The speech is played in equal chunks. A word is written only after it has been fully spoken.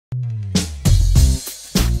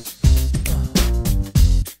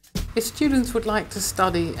If students would like to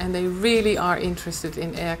study and they really are interested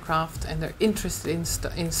in aircraft and they're interested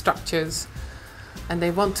in structures and they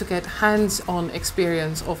want to get hands-on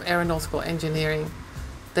experience of aeronautical engineering,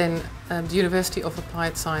 then the University of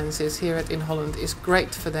Applied Sciences here at INHolland is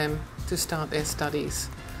great for them to start their studies.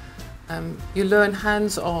 You learn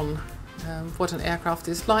hands-on what an aircraft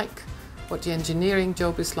is like, what the engineering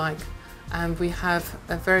job is like, and we have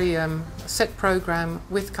a very set program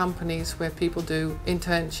with companies where people do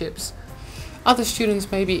internships. Other students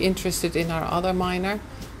may be interested in our other minor,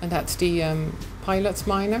 and that's the pilot's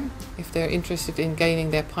minor. If they're interested in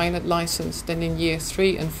gaining their pilot license, then in year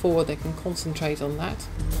 3 and 4 they can concentrate on that.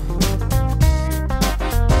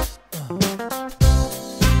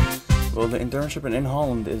 Well, the internship in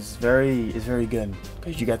INHolland is very good,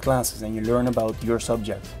 because you get classes and you learn about your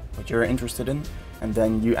subject, what you're interested in, and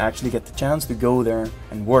then you actually get the chance to go there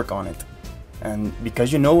and work on it. And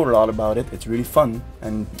because you know a lot about it, it's really fun,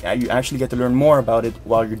 and you actually get to learn more about it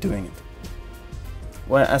while you're doing it.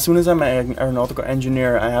 Well, as soon as I'm an aeronautical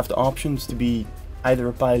engineer, I have the options to be either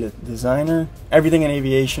a pilot, designer, everything in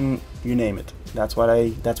aviation, you name it. That's what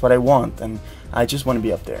I want, and I just want to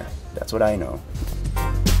be up there. That's what I know.